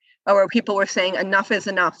Coalition, where people were saying enough is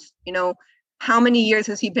enough. How many years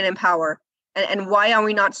has he been in power? And why are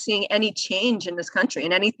we not seeing any change in this country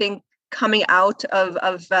and anything coming out of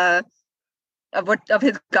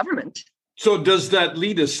his government? So does that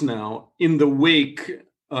lead us now, in the wake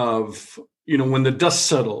of, when the dust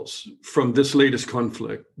settles from this latest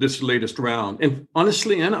conflict, this latest round? And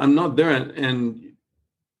honestly, Anna, I'm not there, and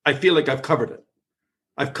I feel like I've covered it.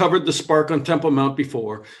 I've covered the spark on Temple Mount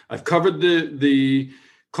before. I've covered the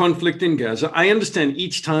conflict in Gaza. I understand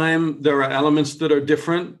each time there are elements that are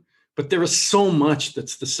different, but there is so much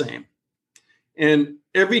that's the same. And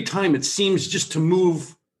every time it seems just to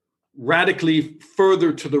move radically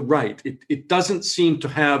further to the right. It doesn't seem to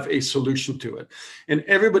have a solution to it. And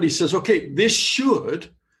everybody says, okay, this should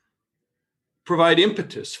provide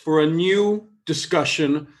impetus for a new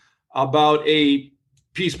discussion about a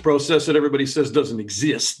peace process that everybody says doesn't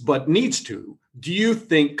exist, but needs to. Do you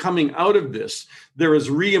think coming out of this, there is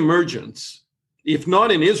reemergence, if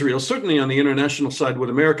not in Israel, certainly on the international side with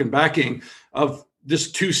American backing, of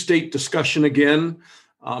this two-state discussion again,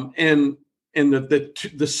 and that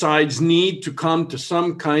the sides need to come to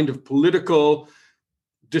some kind of political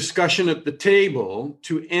discussion at the table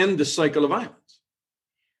to end the cycle of violence?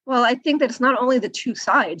 Well, I think that it's not only the two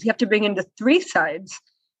sides. You have to bring in the three sides.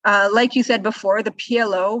 Like you said before, the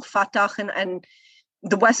PLO, Fatah, and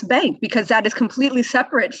the West Bank, because that is completely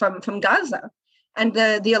separate from Gaza. And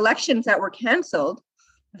the elections that were canceled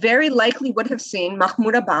very likely would have seen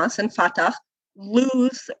Mahmoud Abbas and Fatah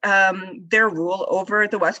lose their rule over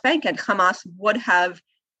the West Bank, and Hamas would have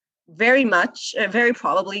very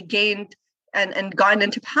probably gained and gone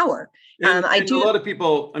into power. A lot of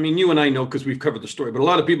people, I mean, you and I know because we've covered the story, but a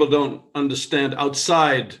lot of people don't understand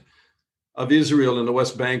outside of Israel and the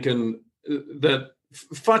West Bank, and that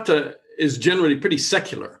Fatah is generally pretty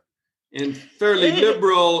secular and fairly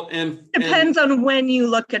liberal. And depends on when you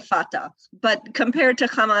look at Fatah, but compared to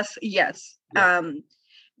Hamas, yes. Yeah.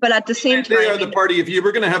 But at the same time, they are the party. If you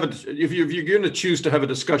were going to have if you're going to choose to have a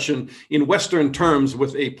discussion in Western terms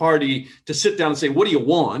with a party, to sit down and say, "What do you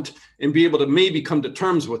want?" and be able to maybe come to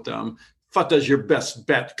terms with them, Fatah is your best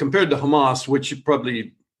bet compared to Hamas, which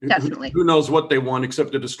probably definitely who knows what they want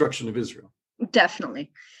except the destruction of Israel.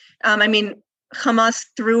 Definitely. I mean, Hamas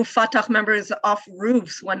threw Fatah members off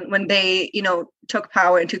roofs when they took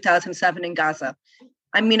power in 2007 in Gaza.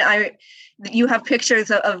 I mean, you have pictures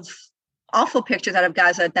of awful pictures out of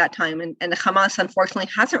Gaza at that time. And Hamas, unfortunately,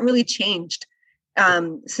 hasn't really changed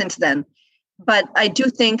since then. But I do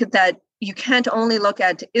think that you can't only look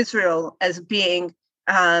at Israel as being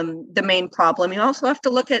the main problem. You also have to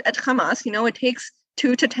look at Hamas. It takes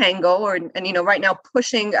two to tango, and right now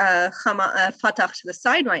pushing Fatah to the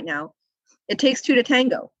side right now, it takes two to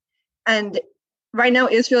tango. And right now,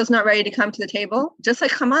 Israel is not ready to come to the table, just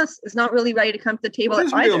like Hamas is not really ready to come to the table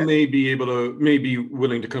Israel either. may be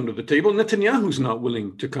willing to come to the table. Netanyahu's not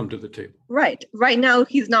willing to come to the table. Right. Right now,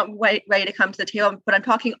 he's not ready to come to the table, but I'm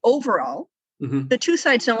talking overall. Mm-hmm. The two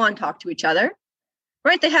sides don't want to talk to each other,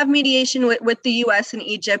 right? They have mediation with the US and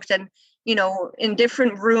Egypt and, in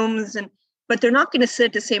different rooms, but they're not going to sit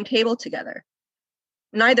at the same table together,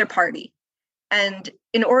 neither party. And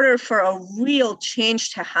in order for a real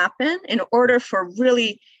change to happen, in order for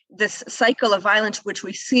really this cycle of violence, which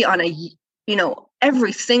we see on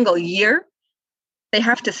every single year, they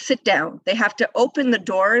have to sit down. They have to open the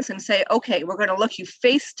doors and say, okay, we're going to look you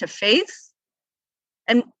face to face.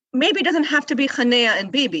 And maybe it doesn't have to be Hanea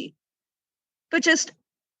and Bibi, but just,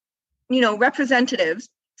 representatives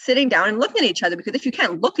sitting down and looking at each other. Because if you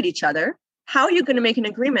can't look at each other, how are you going to make an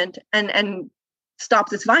agreement and stop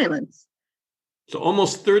this violence? So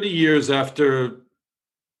almost 30 years after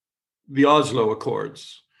the Oslo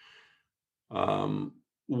Accords, when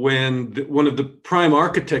one of the prime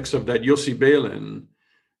architects of that, Yossi Beilin,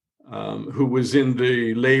 who was in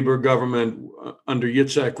the Labor government under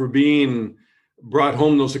Yitzhak Rabin, brought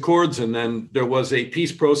home those accords, and then there was a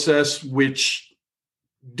peace process which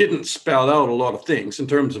didn't spell out a lot of things in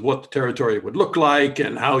terms of what the territory would look like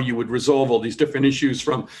and how you would resolve all these different issues,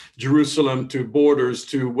 from Jerusalem to borders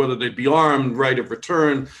to whether they'd be armed, right of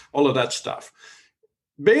return, all of that stuff.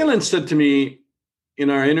 Beilin said to me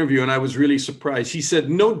in our interview, and I was really surprised, he said,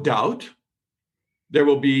 no doubt there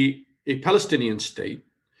will be a Palestinian state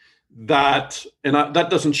that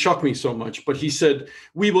doesn't shock me so much, but he said,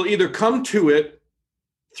 we will either come to it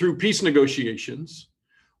through peace negotiations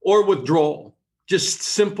or withdrawal. Just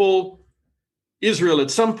simple. Israel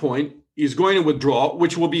at some point is going to withdraw,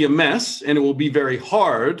 which will be a mess and it will be very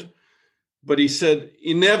hard. But he said,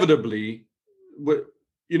 inevitably,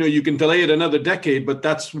 you can delay it another decade, but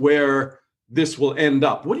that's where this will end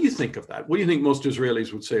up. What do you think of that? What do you think most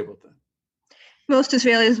Israelis would say about that? Most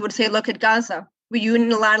Israelis would say, look at Gaza. We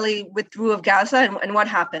unilaterally withdrew of Gaza, and what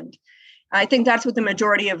happened? I think that's what the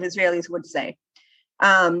majority of Israelis would say.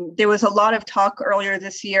 There was a lot of talk earlier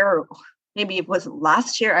this year, or maybe it was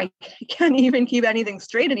last year. I can't even keep anything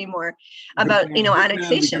straight anymore about,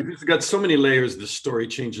 annexation. It's got so many layers. The story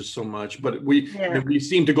changes so much, but we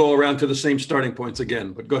seem to go around to the same starting points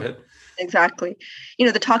again. But go ahead. Exactly.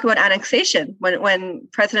 The talk about annexation when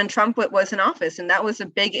President Trump was in office, and that was a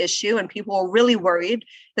big issue, and people were really worried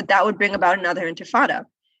that would bring about another intifada.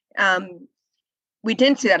 We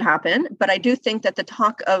didn't see that happen, but I do think that the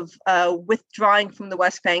talk of withdrawing from the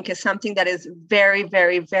West Bank is something that is very,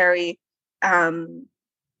 very, very,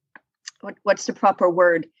 what's the proper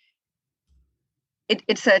word?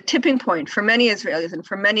 It's a tipping point for many Israelis and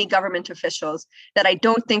for many government officials that I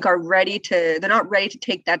don't think they're not ready to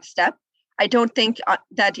take that step. I don't think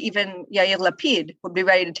that even Yair Lapid would be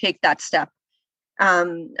ready to take that step.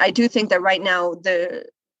 I do think that right now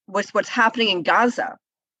what's happening in Gaza,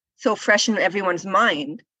 so fresh in everyone's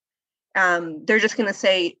mind, they're just going to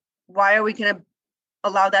say, why are we going to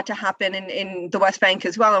allow that to happen in the West Bank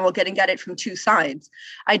as well? And we'll get it from two sides.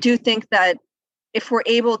 I do think that if we're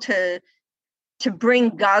able to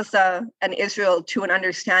bring Gaza and Israel to an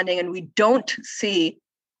understanding, and we don't see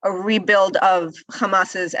a rebuild of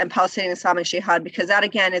Hamas's and Palestinian Islamic Jihad, because that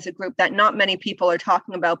again is a group that not many people are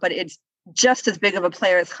talking about, but it's just as big of a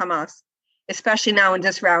player as Hamas, especially now in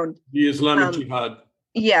this round. The Islamic Jihad.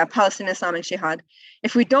 Yeah, Palestinian Islamic Jihad.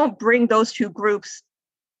 If we don't bring those two groups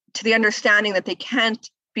to the understanding that they can't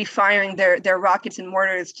be firing their rockets and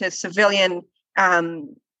mortars to civilian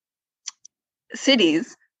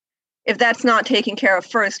cities, if that's not taken care of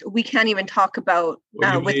first, we can't even talk about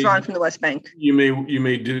withdrawing from the West Bank. You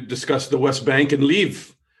may discuss the West Bank and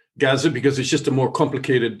leave Gaza because it's just a more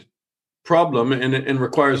complicated problem and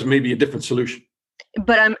requires maybe a different solution.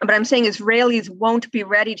 But I'm saying Israelis won't be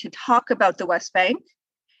ready to talk about the West Bank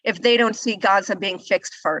if they don't see Gaza being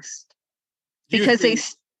fixed first, because I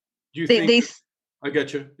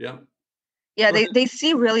get you. Yeah. Yeah, they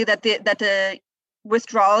see really that the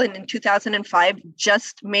withdrawal in 2005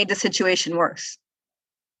 just made the situation worse.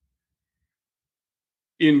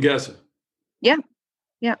 In Gaza? Yeah.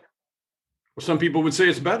 Well, some people would say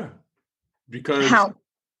it's better because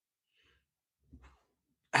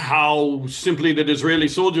how simply that Israeli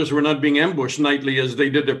soldiers were not being ambushed nightly as they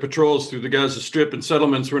did their patrols through the Gaza Strip, and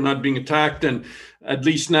settlements were not being attacked. And at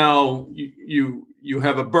least now you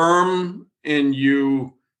have a berm and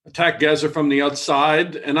you attack Gaza from the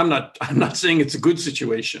outside. And I'm not saying it's a good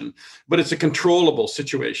situation, but it's a controllable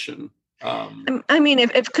situation. I mean,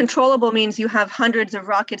 if controllable means you have hundreds of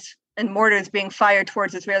rockets and mortars being fired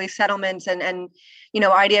towards Israeli settlements and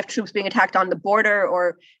IDF troops being attacked on the border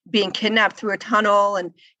or being kidnapped through a tunnel.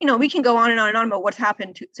 And, we can go on and on and on about what's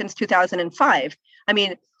happened since 2005. I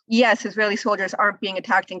mean, yes, Israeli soldiers aren't being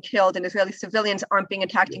attacked and killed, and Israeli civilians aren't being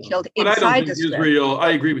attacked and killed inside the strip. I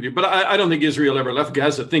agree with you, but I don't think Israel ever left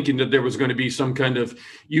Gaza thinking that there was going to be some kind of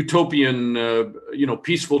utopian,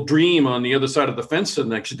 peaceful dream on the other side of the fence the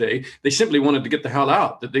next day. They simply wanted to get the hell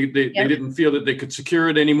out, that they didn't feel that they could secure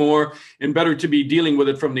it anymore, and better to be dealing with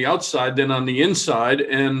it from the outside than on the inside.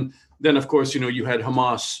 And then, of course, you had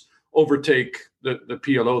Hamas overtake the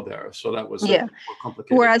PLO there. So that was more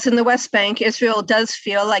complicated. Whereas in the West Bank, Israel does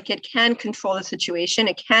feel like it can control the situation.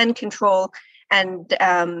 It can control and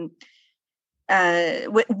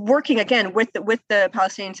working again with the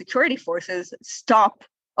Palestinian security forces, stop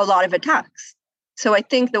a lot of attacks. So I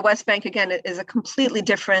think the West Bank, again, is a completely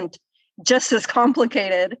different, just as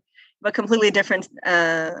complicated, but completely different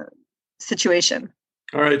situation.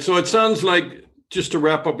 All right. So it sounds like, just to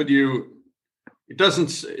wrap up with you,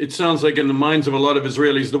 it sounds like in the minds of a lot of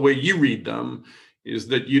Israelis, the way you read them is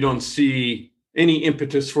that you don't see any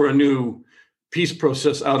impetus for a new peace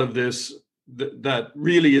process out of this, that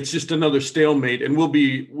really it's just another stalemate. And we'll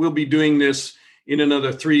be doing this in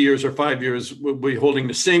another 3 years or 5 years. We'll be holding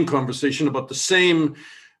the same conversation about the same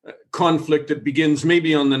conflict that begins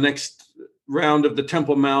maybe on the next round of the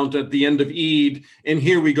Temple Mount at the end of Eid. And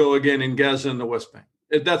here we go again in Gaza and the West Bank.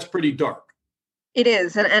 That's pretty dark. It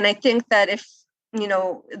is. And I think that if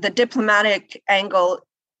the diplomatic angle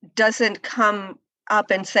doesn't come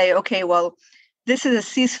up and say, okay, well, this is a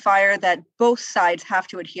ceasefire that both sides have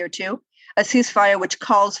to adhere to, a ceasefire which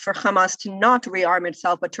calls for Hamas to not rearm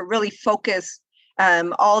itself, but to really focus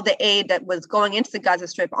all the aid that was going into the Gaza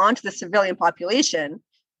Strip onto the civilian population,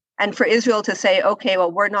 and for Israel to say, okay,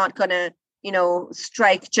 well, we're not going to,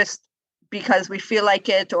 strike just because we feel like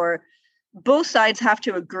it, or both sides have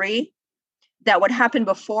to agree that what happened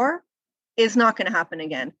before is not going to happen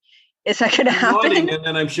again. Is that going to happen? Nodding, and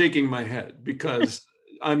then I'm shaking my head because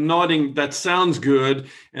I'm nodding. That sounds good,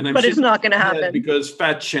 but it's not going to happen because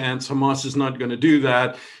fat chance Hamas is not going to do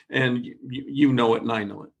that, and you know it, and I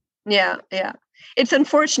know it. Yeah. It's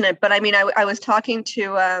unfortunate, but I mean, I was talking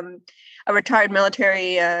to a retired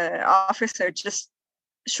military officer just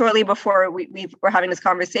shortly before we were having this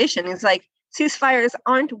conversation. He's like, ceasefires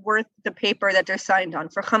aren't worth the paper that they're signed on.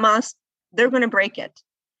 For Hamas, they're going to break it.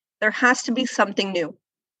 There has to be something new.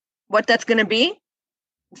 What that's going to be,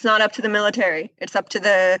 it's not up to the military. It's up to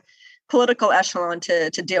the political echelon to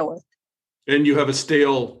deal with. And you have a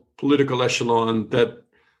stale political echelon that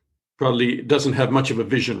probably doesn't have much of a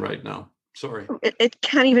vision right now. Sorry. It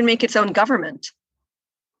can't even make its own government.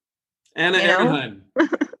 Anna Ehrenheim,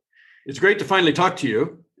 it's great to finally talk to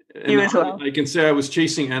you. And you as well. I can say I was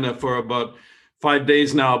chasing Anna for about 5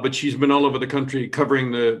 days now, but she's been all over the country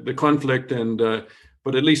covering the conflict, and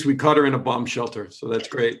but at least we caught her in a bomb shelter, so that's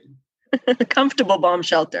great. A comfortable bomb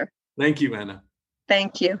shelter. Thank you, Anna.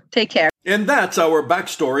 Thank you. Take care. And that's our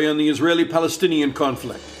backstory on the Israeli-Palestinian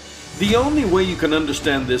conflict. The only way you can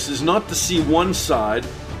understand this is not to see one side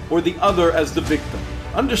or the other as the victim.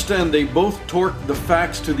 Understand they both torque the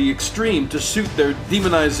facts to the extreme to suit their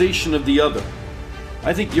demonization of the other.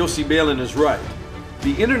 I think Yossi Beilin is right.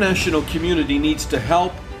 The international community needs to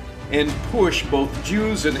help and push both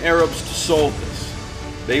Jews and Arabs to solve this.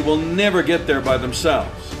 They will never get there by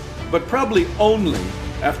themselves, but probably only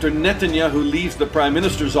after Netanyahu leaves the Prime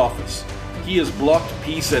Minister's office. He has blocked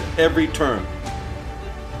peace at every turn.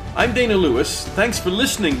 I'm Dana Lewis. Thanks for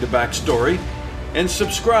listening to Backstory, and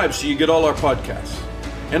subscribe so you get all our podcasts.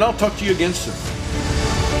 And I'll talk to you again soon.